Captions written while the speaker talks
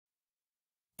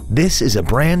This is a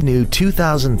brand new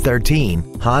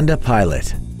 2013 Honda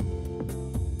Pilot.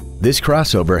 This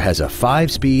crossover has a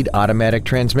 5-speed automatic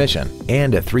transmission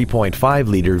and a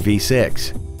 3.5-liter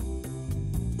V6.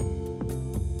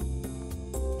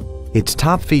 Its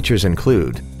top features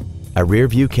include a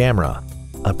rear-view camera,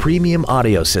 a premium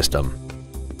audio system,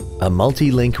 a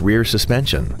multi-link rear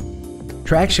suspension,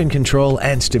 traction control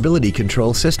and stability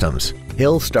control systems,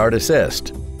 hill start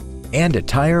assist, and a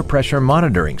tire pressure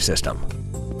monitoring system.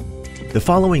 The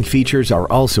following features are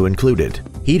also included: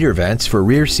 heater vents for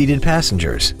rear-seated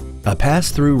passengers, a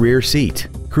pass-through rear seat,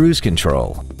 cruise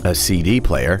control, a CD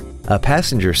player, a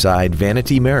passenger side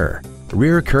vanity mirror,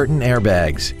 rear curtain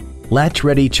airbags,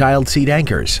 latch-ready child seat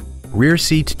anchors, rear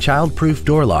seat child-proof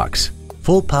door locks,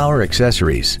 full power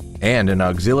accessories, and an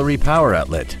auxiliary power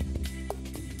outlet.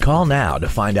 Call now to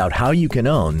find out how you can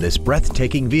own this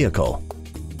breathtaking vehicle.